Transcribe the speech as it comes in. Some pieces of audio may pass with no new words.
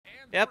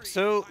Yep,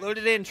 so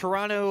loaded in.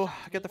 Toronto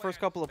get the first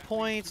couple of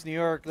points. New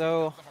York,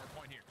 though,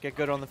 get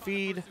good on the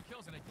feed.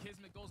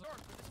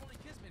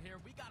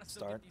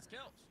 Start.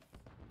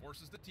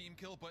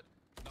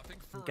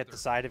 Get the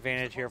side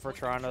advantage here for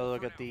Toronto.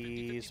 Look at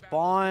the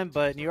spawn,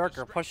 but New York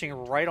are pushing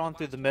right on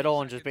through the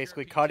middle and just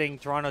basically cutting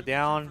Toronto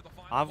down.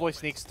 Envoy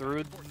sneaks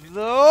through,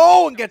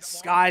 though, and gets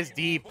skies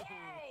deep.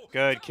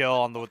 Good kill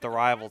on with the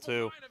rival,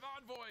 too.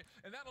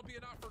 And that'll be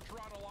enough for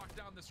Toronto to lock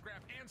down the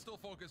scrap and still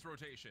focus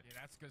rotation. Yeah,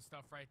 that's good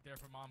stuff right there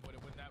from Envoy to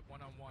win that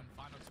one-on-one.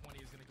 Final 20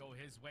 is going to go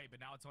his way, but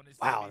now it's on his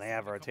wow, and they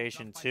have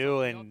rotation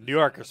too, and New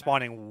York are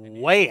spawning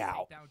way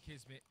out.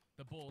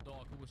 The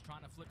Bulldog who was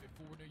trying to flip it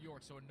for New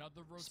York, so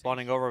another rotation.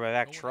 Spawning over by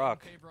that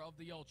truck.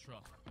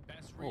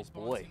 Oh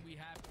boy.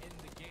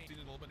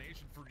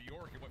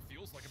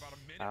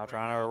 Now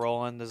Toronto are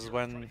rolling. This is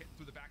when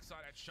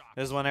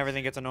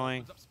everything gets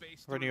annoying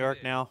for New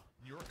York now.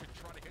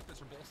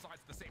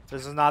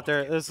 This is not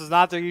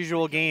their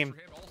usual game.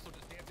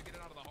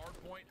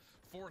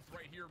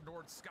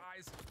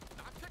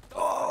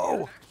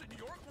 Oh!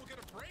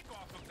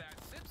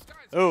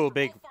 Oh,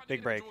 big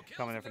break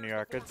coming in for New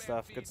York. Good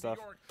stuff. Good stuff.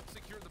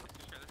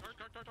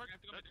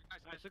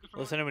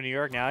 Listen to New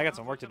York now. I got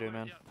some work to do,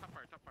 man.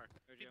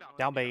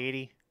 Down by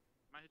 80.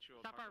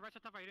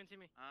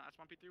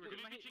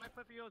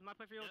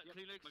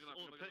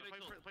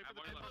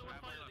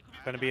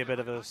 Gonna be a bit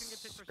of a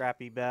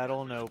scrappy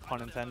battle, no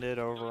pun intended,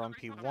 over on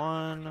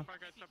P1.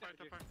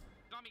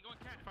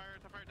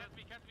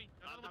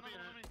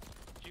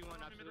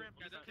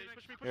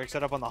 New York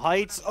set up on the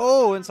heights.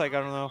 Oh, Insight, I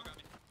don't know.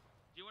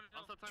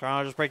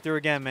 Trying to just break through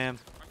again, man.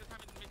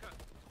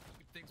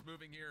 Things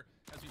moving here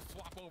as we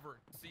swap over,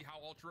 see how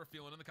Ultra are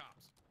feeling in the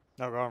comms.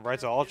 No, going right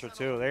to Ultra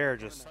too. They're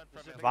just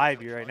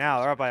vibey right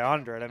now. They're up by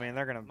 100. I mean,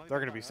 they're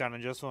gonna be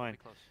sounding just fine.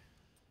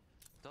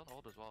 Don't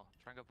hold as well.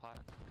 Try and go plat.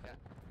 Yeah.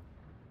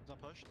 He's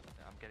not pushed.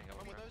 Yeah, I'm getting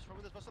over here. Run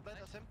with those, bust up there,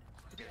 that's him.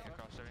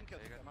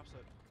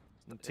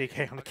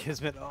 TK on the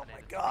Kismet. Oh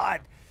my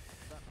god.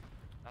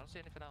 I don't see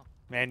anything else.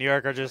 Man, New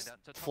York are just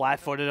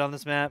flat-footed on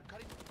this map.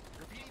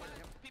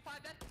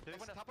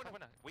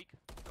 Weak.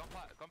 Gone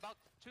back.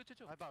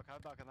 2-2-2. I back,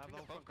 and I have the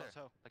whole front cross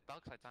hill. Like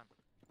back side time.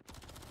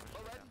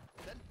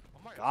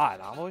 God,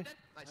 Envoy.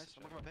 Nice,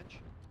 I'm looking at my pinch.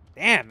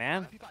 Damn,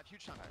 man. P5,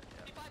 huge chunk.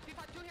 P5,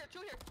 two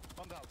here.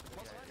 One down.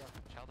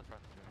 Child in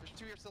front. There's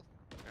two here still.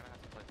 We're gonna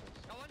have to play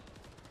this. Got one.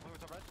 One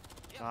with top red.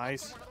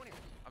 Nice.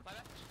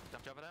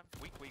 Jump over them.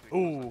 Weak.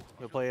 Ooh,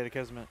 the play at a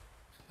Kismet.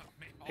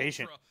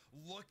 Patient.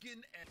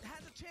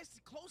 Has a chance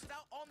to close it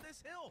out on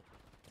this hill.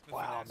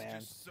 Wow,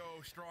 man.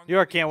 New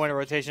York can't win a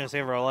rotation to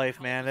save her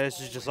life, man. This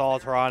is just all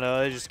Toronto.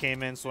 They just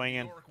came in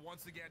swinging.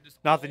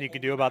 Nothing you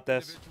can do about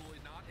this.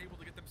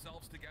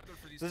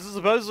 This is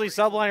supposedly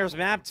Subliners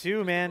map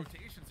too, man.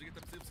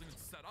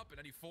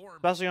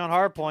 Especially on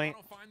hardpoint.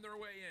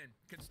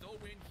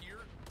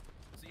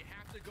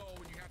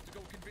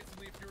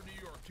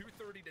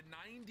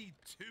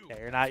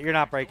 Yeah, you're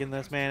not breaking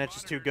this, man. It's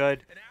just too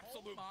good.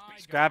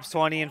 Scraps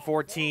 20 and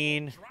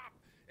 14. And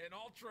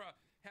Ultra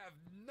have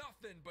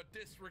nothing but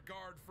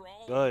disregard for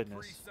all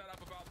Goodness. the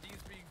pre-setup about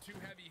these being two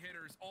heavy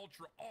hitters.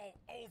 Ultra all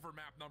over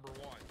map number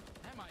 1.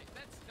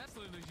 That's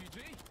literally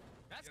GG.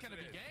 That's gonna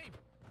be game.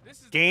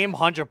 This is game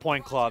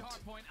 100-point clubbed.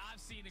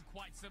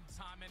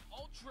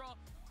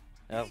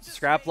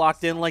 Scrap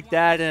locked in like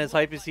that, and as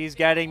hype as he's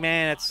getting,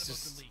 man,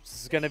 this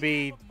is gonna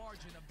be.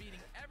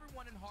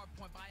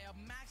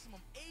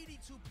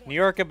 New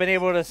York have been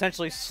able to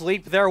essentially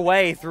sleep their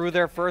way through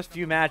their first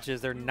few matches.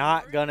 They're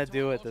not going to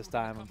do it this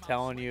time. I'm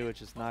telling you, it's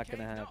just not going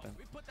to happen.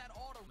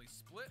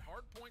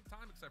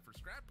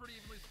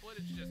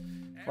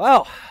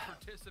 Well,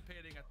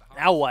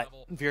 now what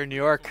if you're in New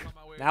York?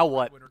 Now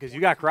what? Because you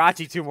got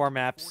Karachi 2 more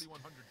maps.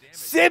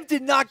 Sim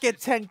did not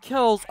get 10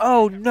 kills.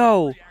 Oh,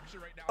 no.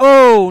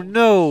 Oh,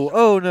 no.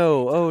 Oh,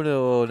 no. Oh,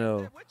 no. Oh,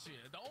 no.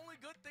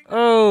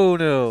 Oh,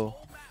 no.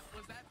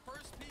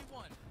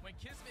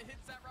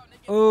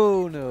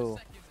 Oh no.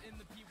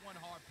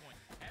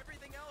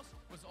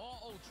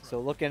 So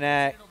looking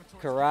at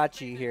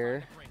Karachi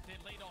here.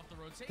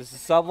 This is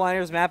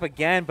Subliners map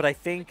again, but I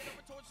think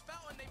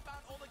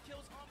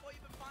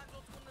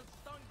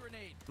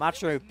I'm not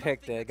sure who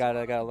picked it.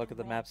 Gotta look at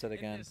the map set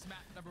again.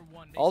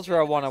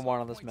 Ultra 1-on-1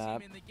 on this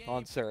map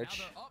on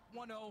search.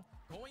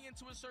 Going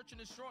into a search and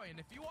destroy, and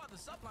if you are the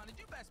Subliners,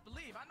 you best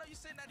believe. I know you're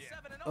sitting at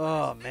 7-0.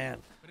 Oh man.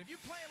 But if you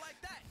play it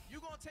like that,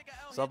 you're gonna take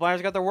a L.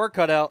 Subliners got their work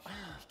cut out.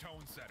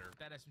 Tone setter.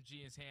 That SMG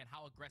in his hand.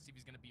 How aggressive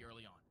he's gonna be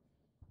early on.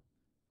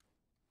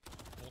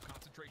 Full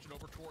concentration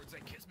over towards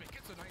that. Kismet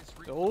gets a nice.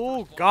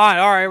 Oh God!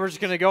 All right, we're just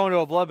gonna go into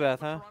a bloodbath,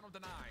 huh?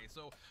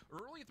 So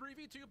early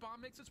 3v2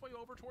 bomb makes its way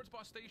over towards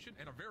bus station,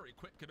 and a very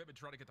quick commitment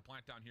to try to get the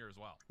plant down here as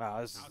well.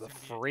 Wow, this is the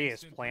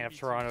freest plant of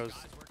Toronto's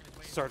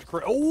search.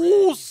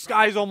 Oh,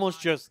 Sky's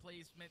almost just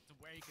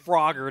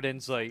froggered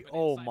Insight.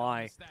 Oh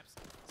my.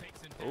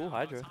 Oh,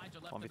 Hydra.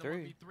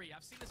 1v3.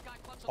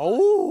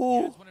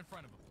 Oh.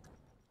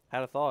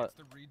 Had a thought.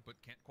 The read, but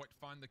can't quite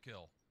find the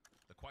kill.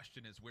 The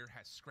question is, where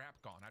has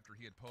Scrap gone after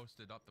he had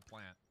posted up the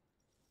plant?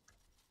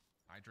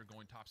 Hydra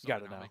going top side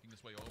now, making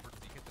his way over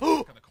to the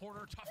In the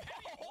corner, tough.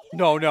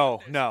 No,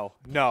 no, no,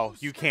 no.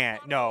 You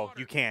can't. No,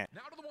 you can't.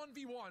 Now to the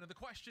 1v1, and the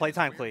question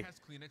Playtime, is, where Klee. has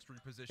Kleenex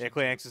repositioned Yeah, to?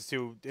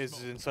 Kleenex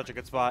is in such a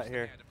good spot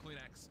here.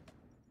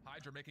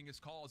 Hydra making his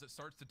call as it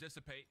starts to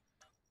dissipate.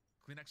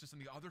 Kleenex is on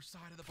the other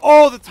side of the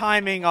Oh, the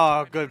timing.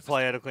 Oh, good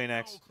play out of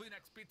Kleenex.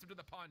 Beats him to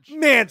the punch.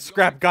 Man,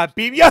 Scrap got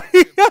beat. Yeah,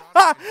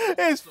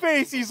 his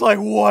face. He's like,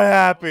 what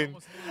happened?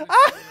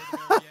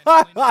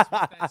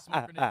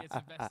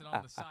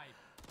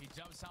 He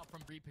jumps out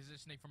from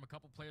repositioning from a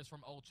couple players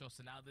from Ultra,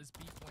 so now this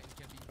B point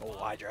can be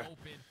Hydra.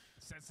 open.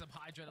 Sets up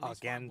Hydra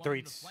Again,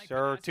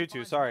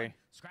 2-2. Sorry.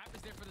 Scrap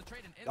is there for the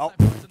trade, and Oh, inside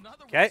finds another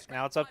one. okay. Scrap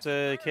Now it's up finds to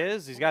the third.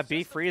 Kiz. He's got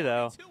B free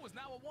though. Is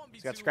now a 1v2,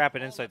 He's got Scrap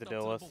and all Insight to left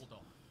up deal with. the Bulldog.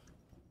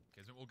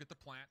 Kismet will get the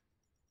plant.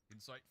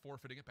 Insight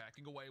forfeiting it,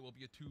 backing away will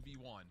be a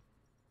 2v1.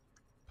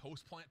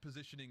 Post-plant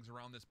positionings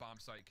around this bomb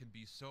site can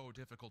be so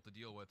difficult to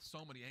deal with.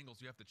 So many angles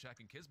you have to check,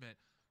 and Kismet,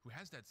 who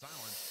has that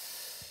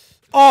silence.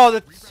 Oh,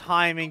 the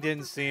timing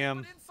didn't see him.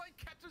 But Insight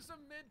catches him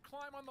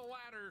mid-climb on the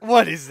ladder.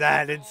 What is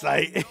that,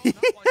 Insight? No,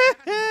 not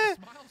like that.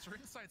 Smiles for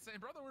Insight saying,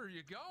 brother, where are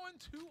you going?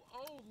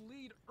 2-0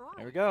 lead early.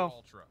 There we go.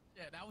 Ultra.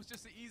 Yeah, that was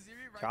just an easy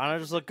read. Right Toronto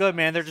just look good,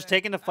 man. They're just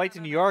taking the fight to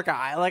New York.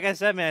 Like I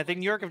said, man, I think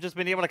New York have just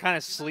been able to kind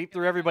of sleep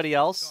through everybody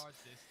else.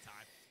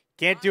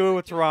 Can't do it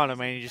with Toronto,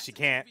 man. You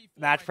can't.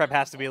 Match prep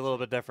has to be a little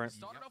bit different.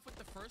 Started off with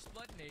the first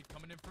blood nade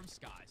coming in from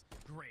Skies.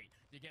 Great.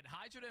 You get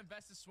Hydra to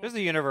invest in There's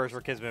a universe where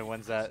Kismet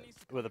wins that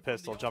with a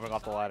pistol jumping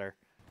off the ladder.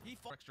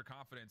 Extra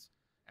confidence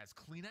as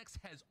Kleenex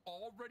has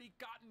already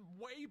gotten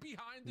way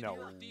behind the No New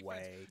York defense.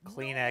 way. No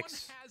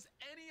Kleenex. one has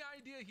any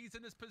idea he's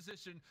in this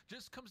position.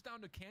 Just comes down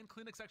to, can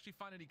Kleenex actually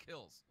find any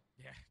kills?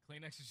 Yeah,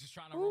 Kleenex is just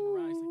trying to roam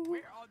around. He's like,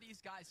 where are these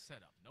guys set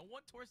up? No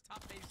one towards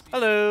top base.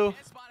 Hello.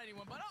 Can't spot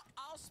anyone, but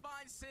I'll spot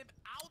Sib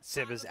outside.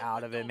 Sib is of the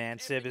out of it, window. man.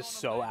 If Sib they is go on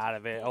so the out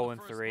of it. Bulls,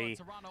 0-3.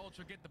 Toronto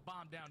Ultra get the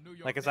bomb down. New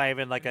York Like, it's Knicks not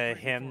even like a ready for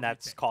him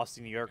that's retake.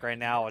 costing New York right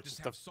now. It's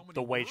just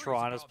the way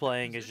Toronto's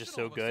playing is just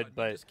so good,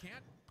 but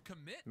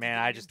man,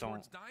 I just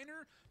don't.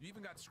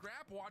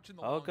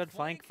 Oh, good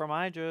flank from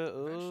Hydra.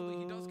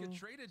 Ooh,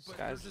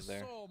 Skies is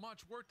there.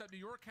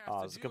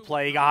 Oh, it's a good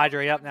play. You got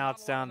Hydra up. Now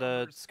it's down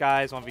to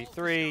Skies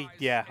 1v3.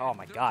 Yeah. Oh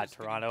my God,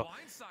 Toronto.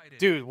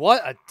 Dude,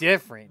 what a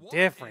different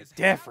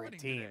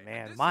team,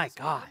 man. My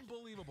God.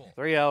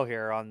 3-0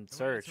 here on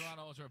Search.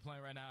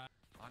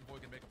 Envoy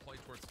can make a play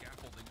towards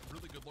scaffolding.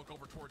 Really good look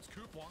over towards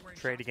Coop. Long range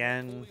Trade shots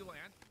again. fully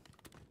land.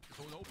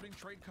 So an opening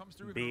trade comes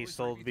through. B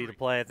still be to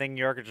play. I think New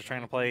York are just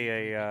trying to play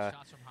a.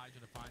 Shots from Hydra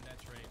to find that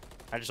trade.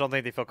 I just don't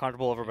think they feel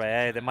comfortable over by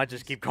A. They might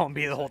just keep going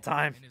B the whole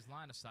time. In his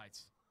line of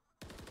sights.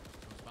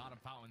 Bottom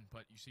fountain,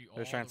 but you see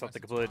They're all trying the something rest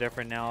of completely Toronto.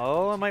 different now.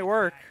 Oh, it might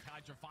work.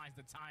 Hydra finds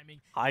the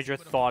timing. Hydra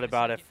He's thought able to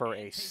about find it for a and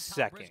takes top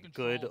second. risk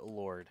Good control.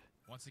 lord.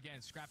 Once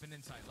again, Scrap and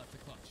Insight left the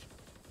clutch.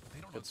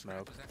 They don't Good know Scrap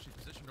smoke. is actually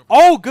positioned over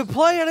Oh, there. good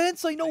play at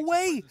Insight. No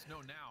way.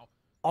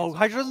 Oh,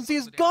 Hydra doesn't see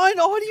his gun.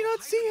 Oh, how do you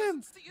not see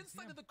him?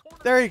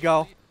 There you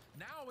go.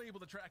 Now able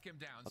to track him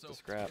down. Up So to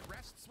Scrap. it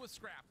rests with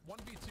Scrap.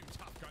 1v2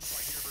 tough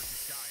gunfight here versus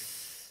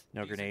Skies.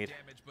 No Decent grenade.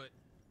 damage, but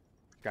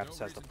Scrap no just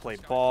has to reason for play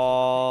Skies to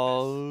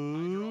ball.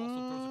 Hydra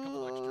also throws a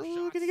couple extra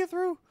shots. Can he get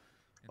through?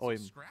 And Oh, so he-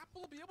 Scrap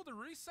will be able to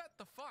reset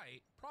the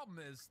fight. Problem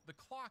is, the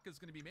clock is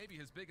going to be maybe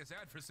his biggest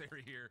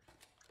adversary here.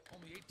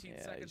 Only 18 Yeah,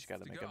 you seconds just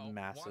gotta to make go. a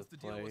massive Wants to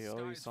deal play. with Oh,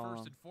 you Skies saw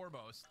first him. and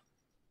foremost.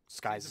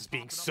 Skies Sees is him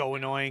being popping up so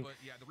and down, annoying. But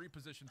yeah, the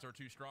repositions are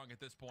too strong at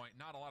this point.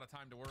 Not a lot of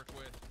time to work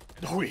with.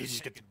 Oh, he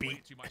just gets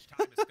beat. Too much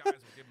time as Skies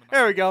will give him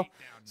There we another go.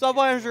 beatdown and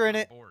Subliners get are in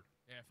on it. board.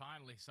 Yeah,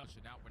 finally, such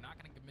it out. We're not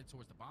going to commit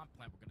towards the bomb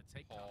plant. We're going to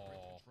take top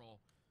risk control.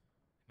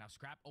 Now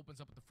Scrap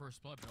opens up with the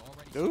first blood, but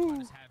already Ooh.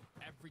 Subliners have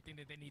everything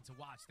that they need to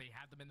watch. They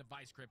have them in the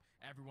vice grip.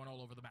 Everyone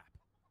all over the map.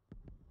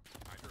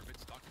 Hydra a bit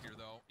stuck here,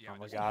 though. Yeah, Oh,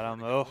 we this got is him.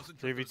 where it Oh, goes in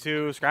terms of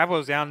 3v2. the Scrap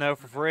was down though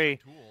for free.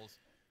 tools.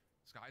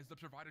 Skies the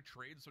provided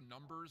trade, so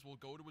numbers will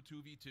go to a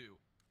 2v2.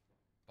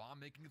 Bomb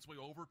making its way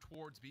over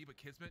towards B, but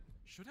Kismet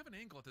should have an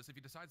angle at this if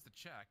he decides to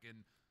check,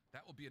 and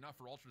that will be enough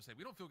for Ultra to say,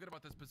 we don't feel good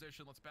about this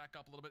position, let's back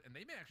up a little bit, and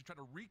they may actually try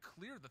to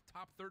re-clear the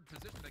top third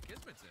position that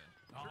Kismet's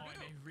in. Oh, and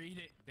they read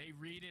it. They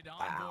read it.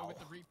 Envoy with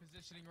the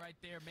repositioning right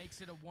there makes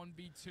it a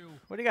 1v2.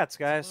 What do you got, It's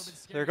a little Skies? bit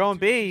scary They're going in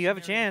B. You have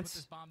a 2v2 scenario to put chance.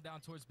 this bomb down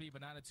towards B,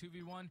 but not a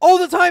 2v1. Oh,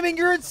 the timing.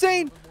 You're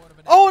insane.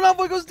 Oh, and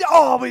Envoy goes down.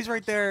 Oh, but he's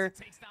right there.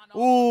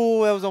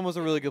 Ooh, that was almost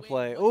a really good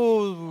play.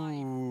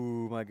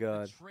 Ooh, my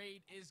God. The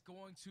trade is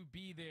going to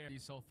be there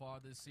so far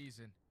this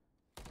season.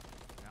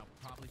 Now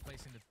probably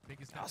placing the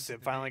biggest Oh, deficit Sib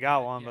that finally they got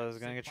can. one, Yeah, but he's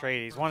going to Sib get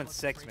traded. He's finally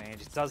 1-6, first man. He trade.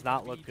 just does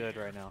not Be look good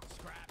there. right now.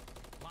 Scrap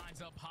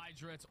lines up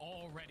Hydra. It's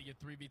already a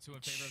 3v2 in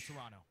favor of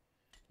Toronto.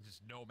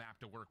 Just no map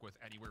to work with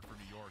anywhere for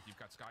New York. You've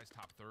got Skies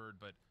top third,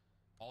 but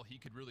all he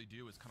could really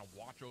do is kind of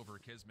watch over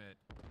Kismet.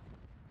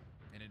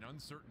 And in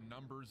uncertain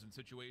numbers and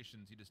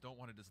situations, you just don't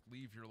want to just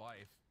leave your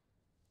life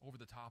over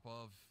the top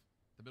of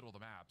the middle of the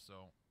map.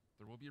 So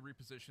there will be a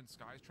reposition.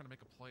 Skies trying to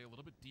make a play a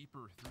little bit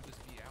deeper through this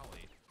B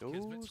alley.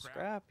 Ooh,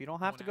 Scrap. You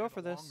don't have to go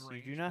for this.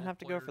 You do not have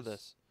to go for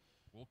this.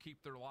 Will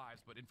keep their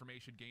lives, but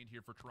information gained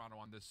here for Toronto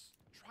on this.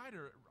 Try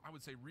to, I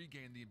would say,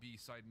 regain the B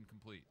site and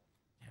complete.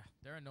 Yeah,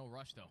 they're in no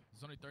rush, though.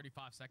 There's only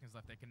 35 seconds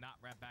left. They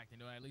cannot wrap back. They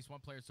know at least one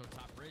player so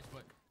top bridge,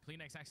 but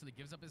Kleenex actually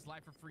gives up his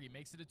life for free.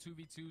 Makes it a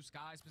 2v2.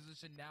 Sky's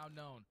position now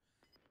known.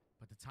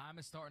 But the time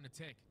is starting to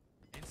tick.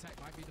 Insight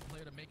might be the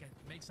player to make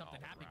something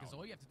happen, because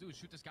all you have to do is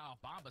shoot this guy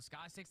off bomb, but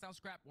Sky takes down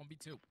Scrap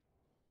 1v2.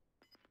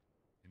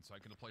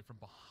 Insight going to play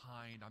from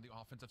behind on the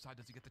offensive side.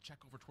 Does he get the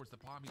check over towards the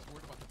bomb? He's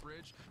worried about the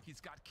bridge.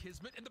 He's got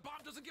Kismet, and the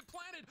bomb doesn't get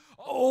planted.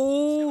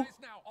 Oh!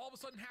 Skies now all of a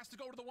sudden has to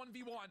go to the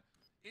 1v1.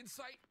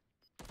 Insight.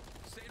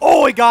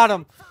 Oh, he got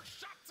him. First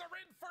shots are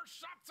in. First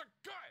shots are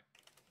good.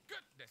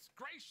 Goodness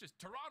gracious.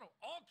 Toronto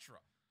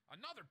Ultra.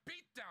 Another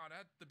beatdown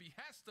at the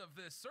behest of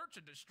this search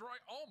and destroy.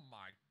 Oh,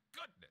 my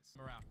goodness.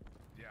 Around.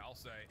 Yeah, I'll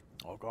say.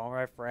 Oh, going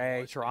right for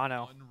A,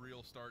 Toronto.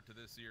 Unreal start to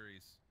this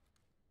series.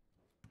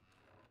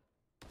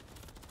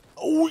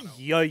 Oh,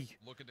 yay.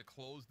 Looking to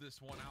close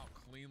this one out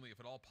cleanly, if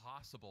at all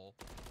possible.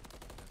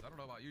 I don't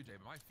know about you, Jay,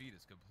 but my feet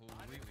is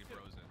completely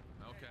frozen.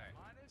 Okay.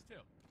 Mine is too.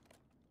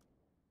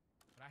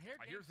 But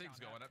I hear things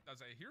going on.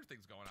 As I hear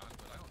things going on,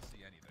 but I don't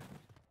see anything.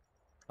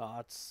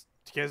 It's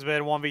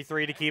Kismet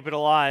 1v3 to keep it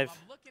alive.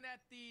 I'm looking at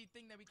the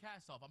thing that we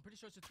cast off. I'm pretty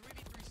sure it's a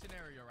 3v3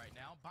 scenario right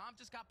now. Bomb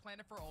just got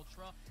planted for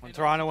Ultra. When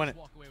Toronto win it.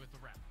 Walk away with the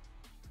rep.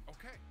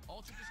 Okay.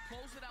 Ultra just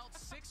closed it out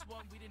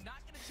 6-1. We did not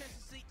get a chance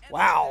to see any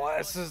Wow,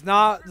 this is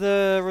not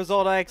the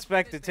result I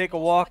expected. Take a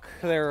walk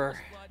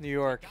there, New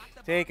York.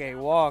 Take a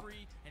walk.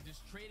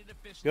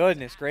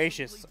 Goodness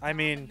gracious. I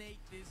mean,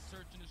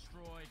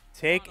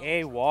 take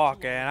a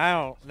walk, and I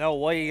don't know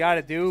what you got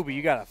to do, but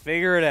you got to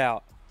figure it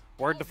out.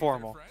 Word to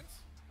formal.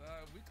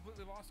 We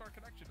completely lost our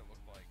connection, it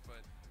looked like.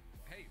 But,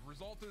 hey,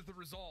 result is the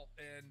result,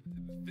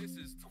 and this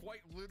is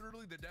quite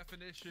literally the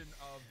definition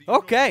of the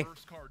Okay.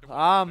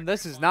 card.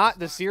 This is not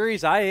the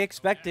series I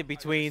expected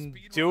between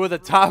two of the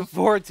top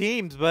 4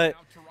 teams, but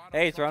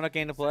hey, Toronto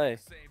came to play.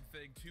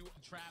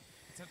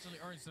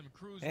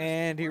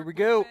 And here we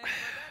go.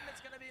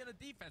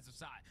 Defensive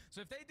side.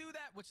 So if they do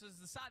that, which is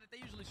the side that they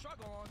usually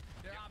struggle on,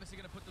 they're obviously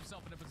going to put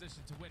themselves in a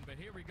position to win. But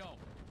here we go.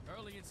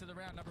 Early into the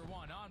round number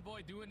 1.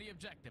 Envoy doing the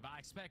objective. I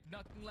expect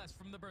nothing less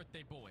from the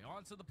birthday boy.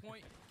 On to the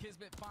point.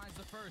 Kismet finds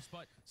the first,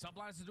 but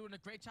Subliners are doing a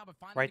great job of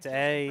finding Right to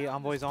A.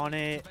 Envoy's on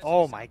it.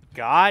 Oh my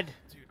god.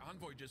 Dude,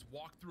 Envoy just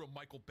walked through a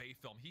Michael Bay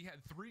film. He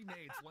had 3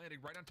 nades landing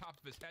right on top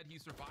of his head. He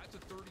survived to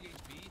 30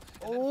 HP.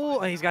 Oh,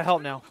 and he's got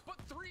help now. But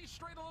 3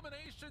 straight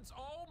eliminations.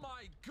 Oh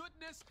my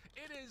goodness.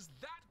 It is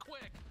that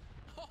quick.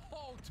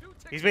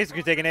 He's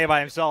basically taking A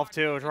by himself,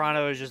 too.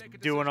 Toronto is just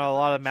doing a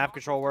lot of map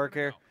control work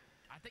here.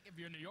 I think if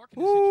you're in New York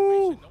in this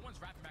situation, no one's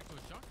wrapping back to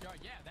his junkyard.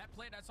 Yeah, that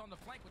play that's on the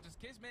flank, which is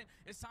Kismet,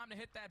 it's time to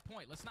hit that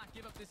point. Let's not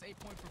give up this 8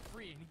 point for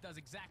free, and he does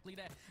exactly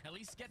that. At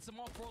least gets him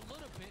off for a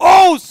little bit.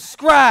 Oh,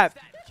 Scrap!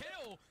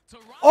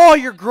 Oh,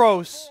 you're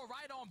gross.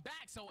 Right on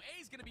back, so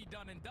A's gonna be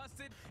done and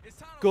dusted. It's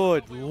time to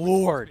Good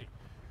lord.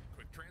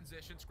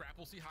 Transition, Scrap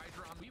will see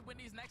Hydra on. We win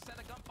these next set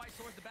of gunfights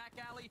towards the back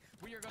alley.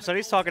 We are gonna So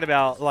he's talking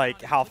about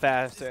like how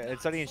fast.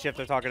 Study and Shift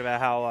are talking about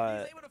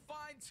how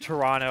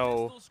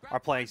Toronto are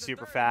playing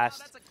super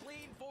fast.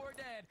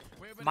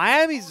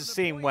 Miami's the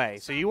same way.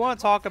 So you want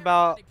to talk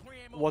about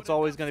what's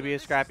always going to be a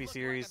scrappy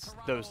series?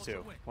 Those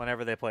two,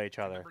 whenever they play each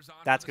other,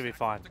 that's gonna be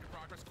fun.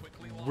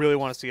 Really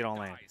want to see it on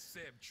lane.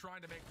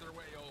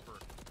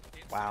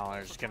 Wow,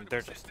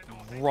 they're just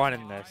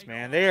running this,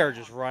 man. They are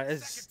just running.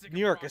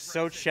 New York is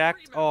so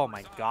checked. Oh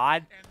my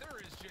god.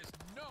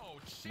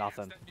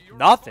 Nothing.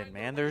 Nothing,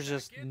 man. There's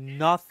just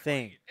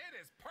nothing.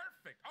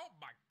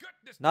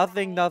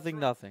 Nothing, nothing,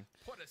 nothing.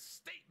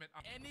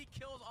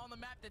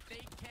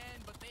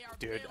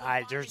 Dude,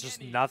 there's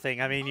just nothing.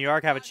 I mean, New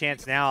York have a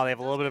chance now. They have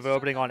a little bit of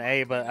opening on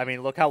A, but I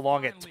mean, look how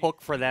long it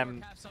took for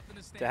them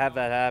to have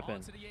that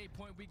happen.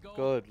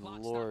 Good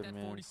lord,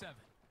 man.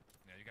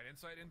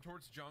 Insight in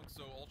towards junk,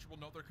 so Ultra will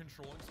know they're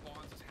controlling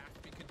spawns. This has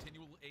to be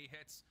continual A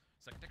hits.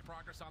 Second tick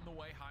progress on the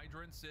way.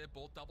 Hydra and Sib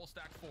both double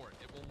stacked for it.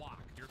 It will lock.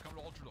 Here comes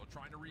Ultra though,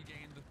 trying to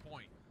regain the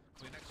point.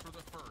 Kleenex for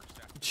the first.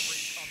 After the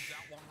range comes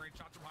out, long range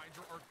shots from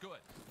Hydra are good.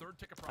 Third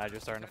tick of progress.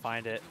 Hydra's starting to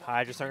find it.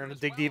 Hydra's starting to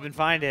dig deep and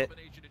find it.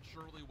 It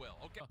surely will.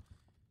 Okay.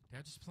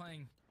 They're just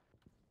playing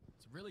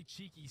really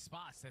cheeky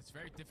spots. That's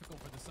very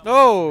difficult for the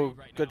Oh,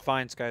 right good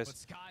finds, guys. But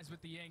Skies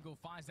with the angle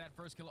finds that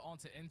first kill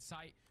onto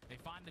Insight. They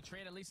find the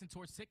trade at least in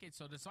towards tickets,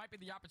 so this might be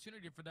the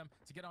opportunity for them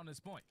to get on this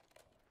point.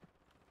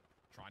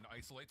 Trying to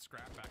isolate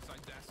Scrap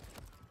backside desk.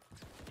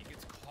 He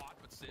gets caught,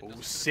 but Sib.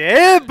 Oh,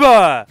 Sib!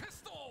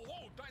 Pistol!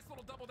 Whoa, nice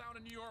little double down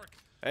in New York.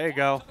 There you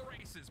go. To the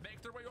races,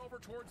 make their way over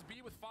towards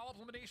B with follow-up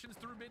eliminations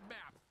through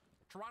mid-map.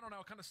 Toronto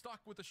now kind of stuck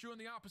with the shoe on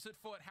the opposite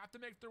foot. Have to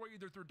make their way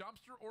either through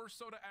Dumpster or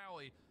Soda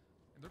Alley.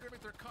 They're going to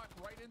make their cut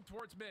right in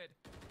towards mid.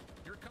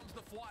 Here comes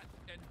the flood.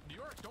 And New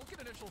York, don't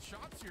get initial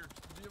shots here.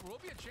 There will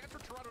be a chance for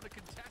Toronto to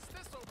contest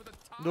this over the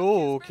top.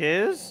 No,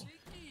 Kiz.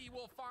 He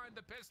will find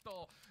the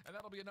pistol, and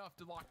that'll be enough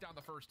to lock down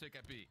the first tick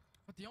at B.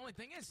 But the only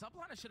thing is,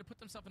 Subliners should have put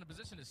themselves in a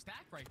position to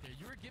stack right there.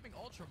 You were giving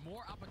Ultra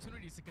more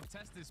opportunities to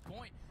contest this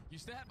point. You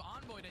still have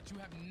Envoy that you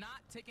have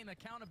not taken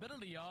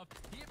accountability of.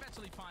 He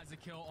eventually finds a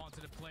kill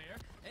onto the player.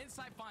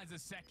 Insight finds a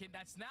second.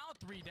 That's now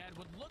 3 dead.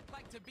 Would look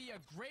like to be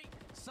a great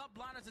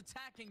Subliners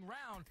attacking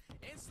round.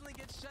 Instantly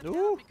gets shut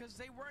down because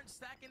they weren't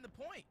stacking the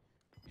point.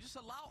 You just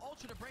allow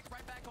Ultra to break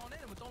right back on in,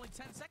 and with only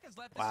 10 seconds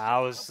left.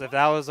 Wow, if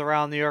that was the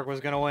round New York was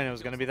going to win, it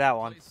was going to be that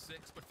one.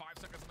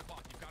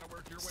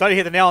 Study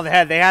hit the nail on the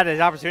head. They had an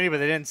opportunity, but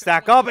they didn't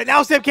stack up, and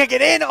now Sim can't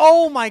get in.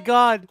 Oh my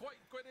God!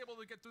 Quite able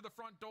to get through the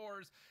front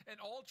doors, and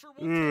Ultra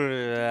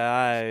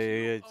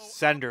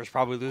Sender's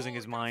probably losing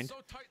his mind. So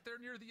tight there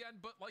near the end,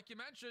 but like you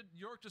mentioned,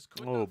 York just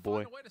couldn't Oh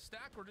boy! find a way to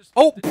stack or just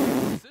Oh!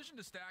 decision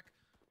to stack.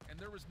 And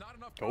there was not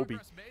enough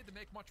progress made to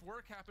make much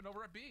work happen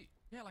over at B.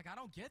 Yeah, like I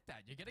don't get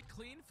that. You get it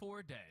clean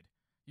 4 dead.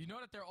 You know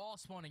that they're all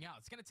spawning out.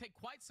 It's going to take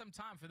quite some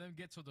time for them to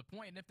get to the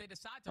point. And if they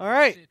decide to... All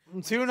right,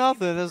 2-0.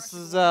 This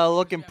is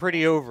looking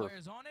pretty over.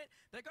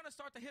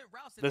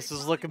 This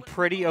is looking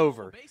pretty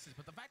over.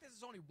 But the fact that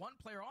there's only 1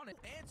 player on it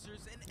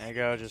answers. There you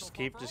go. Just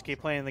keep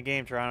playing the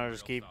game, Toronto.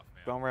 Just keep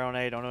going around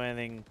A. Don't do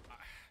anything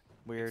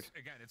weird.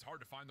 Again, it's hard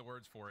to find the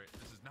words for it.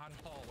 This is not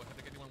at all what I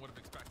think anyone would have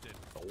expected.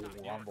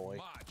 Oh, Envoy.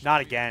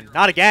 Not again.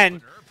 Not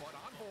again. But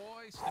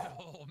Envoy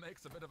still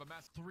makes a bit of a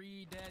mess.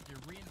 3 dead. You're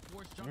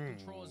reinforced jump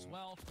control as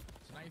well.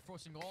 So now you're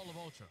forcing all of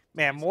Ultra.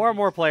 Man, more and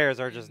more players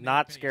are just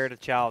not scared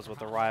of Chavs with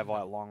the rival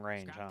at long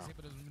range, huh?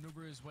 Able to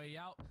maneuver his way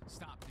out.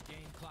 Stop the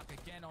game clock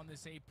again on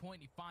this A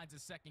point. He finds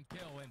his 2nd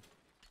kill, and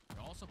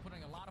they're also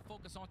putting a lot of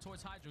focus on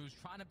towards Hydra, who's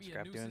trying to be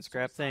a nuisance.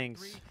 Scrap things.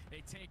 3.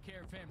 They take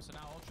care of him, so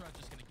now Ultra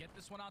just going to get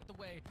this one out the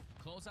way,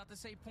 close out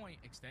this A point,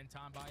 extend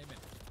time by a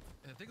minute.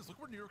 And the thing is, look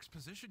where New York's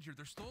positioned here.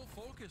 They're still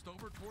focused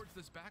over towards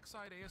this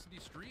backside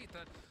ASD street.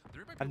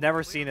 I've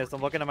never seen this.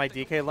 I'm looking at my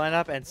DK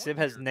lineup, and Sib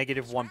has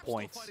 -1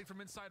 points.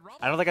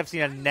 I don't think I've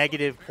seen a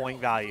negative point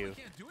value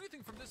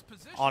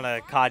on a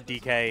COD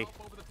DK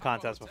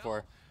contest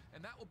before.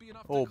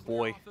 Oh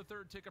boy.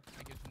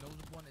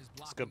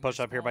 It's a good push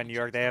up here by New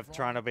York. They have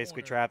Toronto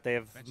basically trapped. They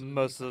have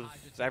most of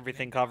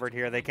everything covered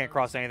here. They can't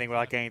cross anything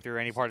without getting through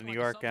any part of New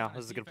York. Now,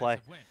 this is a good play.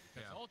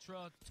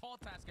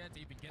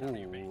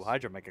 Ooh,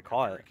 Hydra make a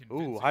cut.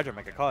 Ooh, Hydra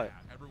make a cut.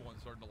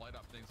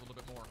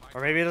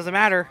 Or maybe it doesn't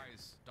matter.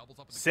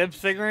 Sib's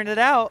figuring it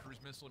out.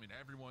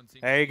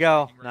 There you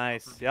go.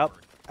 Nice. Yep.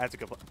 That's a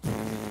good play.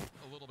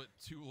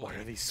 What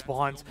are these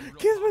spawns?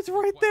 Kismet's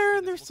right there,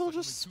 and they're still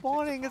just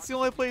spawning. It's the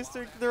only place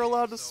they're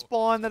allowed to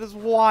spawn. That is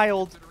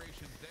wild.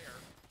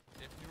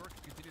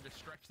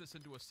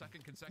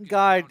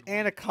 God,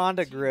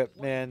 Anaconda grip,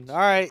 man. All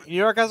right, New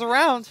York has a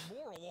round.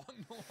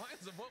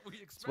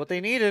 It's what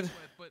they needed.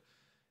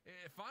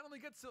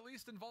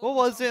 What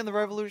was it in the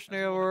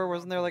Revolutionary War?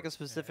 Wasn't there like a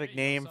specific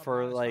name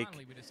for like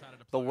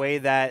the way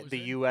that the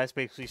U.S.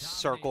 basically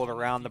circled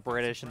around the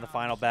British in the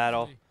final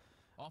battle?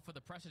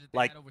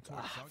 Like,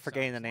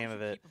 forgetting the name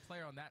of it.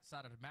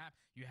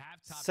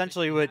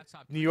 Essentially what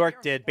New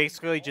York did,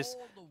 basically just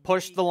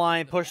push the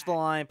line,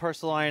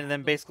 and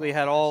then basically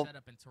had all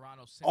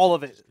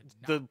of it,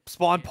 the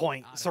spawn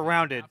point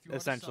surrounded,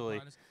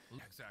 essentially.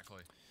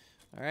 Exactly.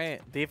 All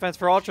right, defense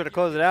for Ultra to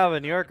close it out,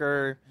 but New York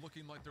are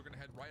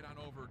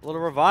a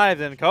little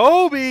revived, and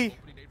Kobe!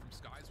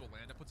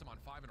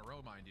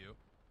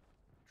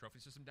 Trophy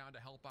system down to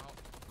help out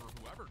for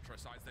whoever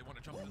decides they want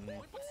to jump to the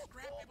point, but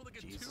Scrap able to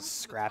get Jesus, 2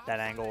 Scrap, that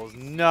angle is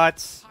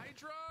nuts.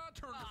 Hydra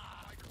turned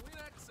by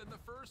Kleenex, and the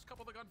first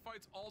couple of the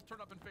gunfights all turn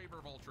up in favor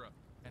of Ultra.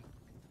 And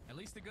at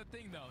least the good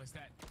thing, though, is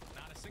that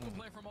not a single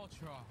player from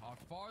Ultra are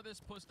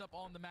farthest pushed up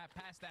on the map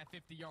past that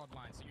 50-yard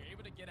line. So you're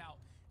able to get out,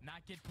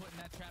 not get put in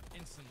that trap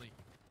instantly.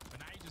 But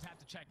now you just have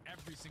to check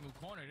every single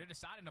corner. They're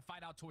deciding to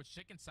fight out towards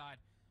chicken side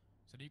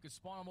so that you can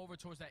spawn them over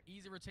towards that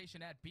easy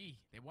rotation at B.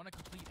 They want to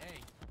complete A.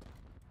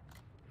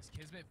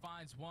 Kismet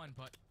finds 1,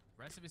 but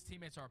the rest of his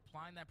teammates are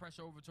applying that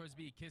pressure over towards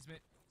B.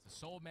 Kismet is the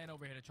sole man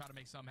over here to try to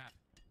make something happen.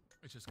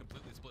 It's just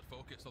completely split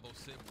focus, although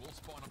Sib will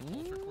spawn up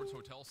closer towards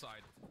hotel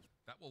side.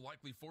 That will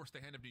likely force the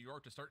hand of New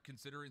York to start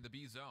considering the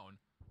B zone.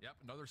 Yep,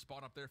 another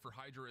spawn up there for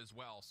Hydra as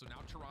well. So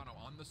now Toronto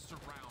on the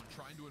surround,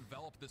 trying to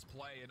envelop this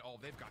play, and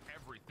they've got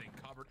everything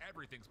covered.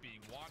 Everything's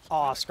being watched.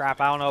 Oh, Scrap,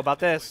 I don't know about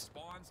this.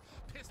 Spawns,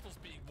 pistols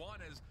being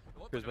won as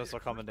Cruise missile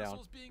coming down.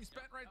 Missiles being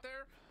spent right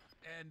there.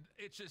 And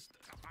it just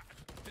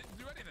didn't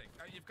do anything.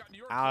 You've got New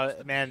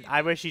York. Man,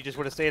 I wish he just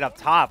would have stayed up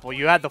top. Well,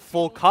 you had the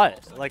full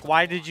cut. Like,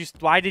 why did you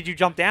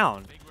jump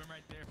down? Big win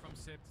right there from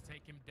Sib to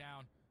take him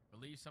down.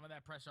 Relieve some of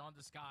that pressure on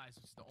Disguise,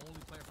 which is the only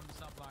player from the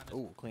Subliners.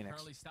 Ooh, Kleenex.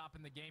 Currently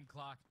stopping the game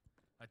clock.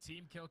 A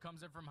team kill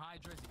comes in from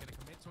Hydra. Is he going to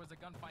commit towards a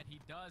gunfight?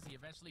 He does. He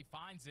eventually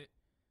finds it.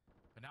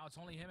 But now it's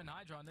only him and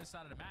Hydra on this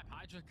side of the map.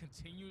 Hydra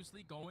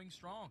continuously going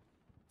strong.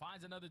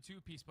 Finds another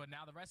 2-piece, but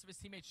now the rest of his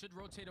teammates should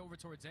rotate over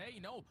towards A.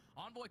 No,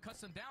 Envoy cuts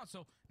them down,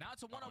 so now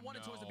it's a one-on-one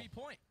towards the B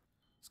point.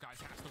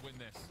 Skies has to win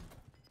this.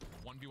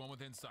 1v1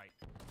 with Insight.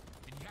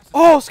 And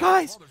Oh,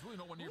 Skies! There's really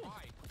no one nearby.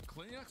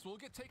 Kleenex will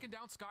get taken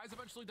down. Skies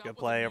eventually down. Good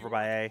play over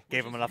by A.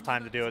 Gave him enough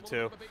time to do it,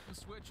 too.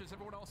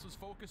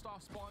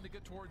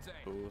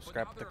 Ooh,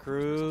 scrap the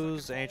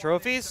cruise. Any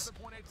trophies?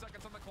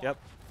 Yep.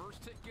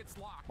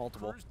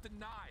 Multiple.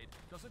 Denied.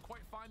 Doesn't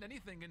quite find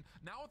anything, and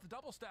now with the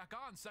double stack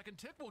on, second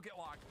tip will get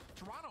locked.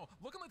 Toronto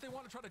looking like they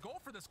want to try to go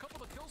for this.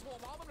 Couple of kills will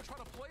allow them to try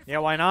to play. Yeah,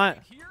 why not?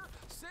 Here,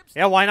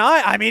 Yeah, why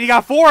not? I mean, he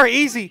got 4.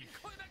 Easy.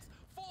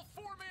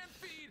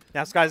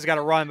 Now Skies got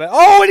to run, but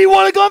oh, and he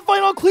won a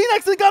gunfight on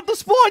Kleenex and got the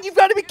spawn. You've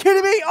got to be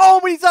kidding me. Oh,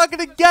 but he's not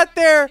going to get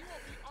there.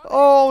 Oh,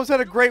 almost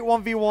had a great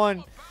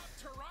 1v1.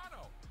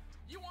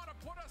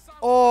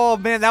 Oh,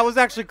 man, that was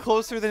actually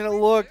closer than it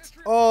looked.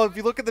 Oh, if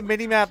you look at the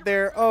mini-map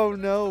there, oh,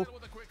 no.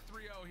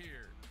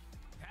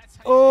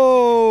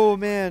 Oh,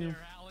 man.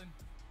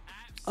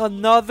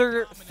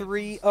 Another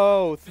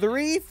 3-0.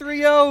 3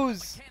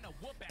 3-0s.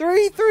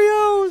 3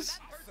 3-0s.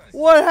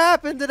 What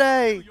happened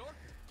today?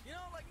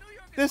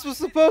 This was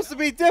supposed to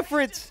be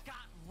different.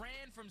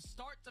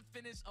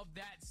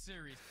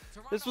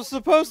 This was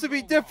supposed to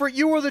be different.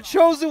 You were the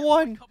chosen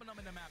one.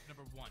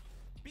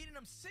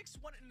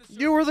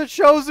 You were the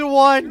chosen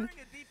one.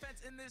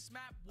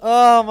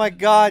 Oh my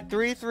God,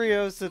 3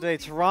 3-0s today.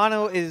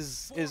 Toronto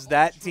is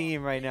that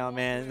team right now,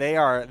 man. They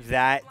are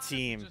that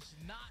team.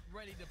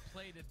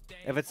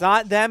 If it's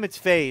not them, it's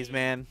FaZe,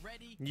 man.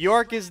 New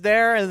York is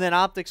there, and then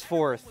Optics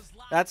 4th.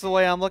 That's the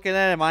way I'm looking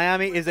at it.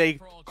 Miami is a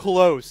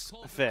close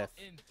 5th.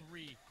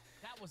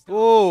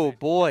 Oh,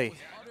 boy.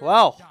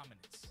 Well,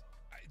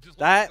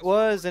 that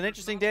was an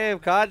interesting day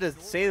of COD, to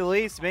say the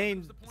least. I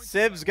mean,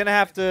 Sib's going to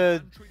have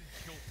to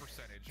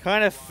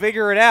kind of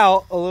figure it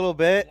out a little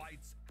bit.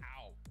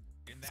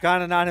 It's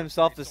kind of not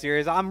himself this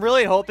series. I'm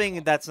really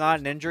hoping that's not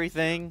an injury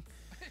thing.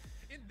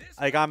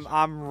 Like,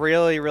 I'm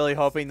really, really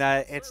hoping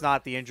that it's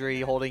not the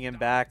injury holding him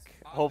back.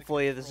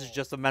 Hopefully, this is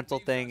just a mental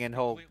thing, and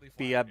he'll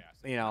be a,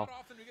 you know,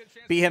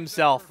 be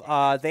himself.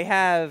 Do they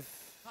have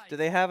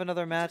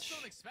another match?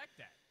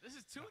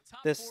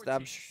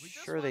 I'm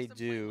sure they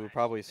do.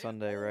 Probably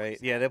Sunday, right?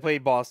 Yeah, they play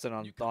Boston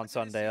on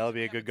Sunday. That'll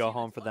be a good go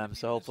home for them.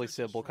 So hopefully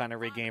Sib will kind of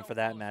regain for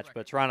that match.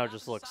 But Toronto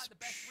just looks,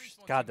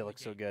 God, they look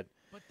so good.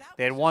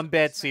 They had one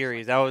bad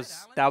series. That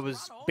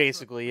was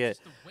basically it.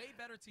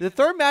 The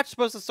third match is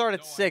supposed to start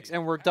at 6,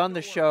 and we're done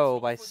the show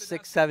by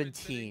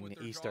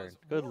 6:17 Eastern.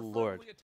 Good Lord.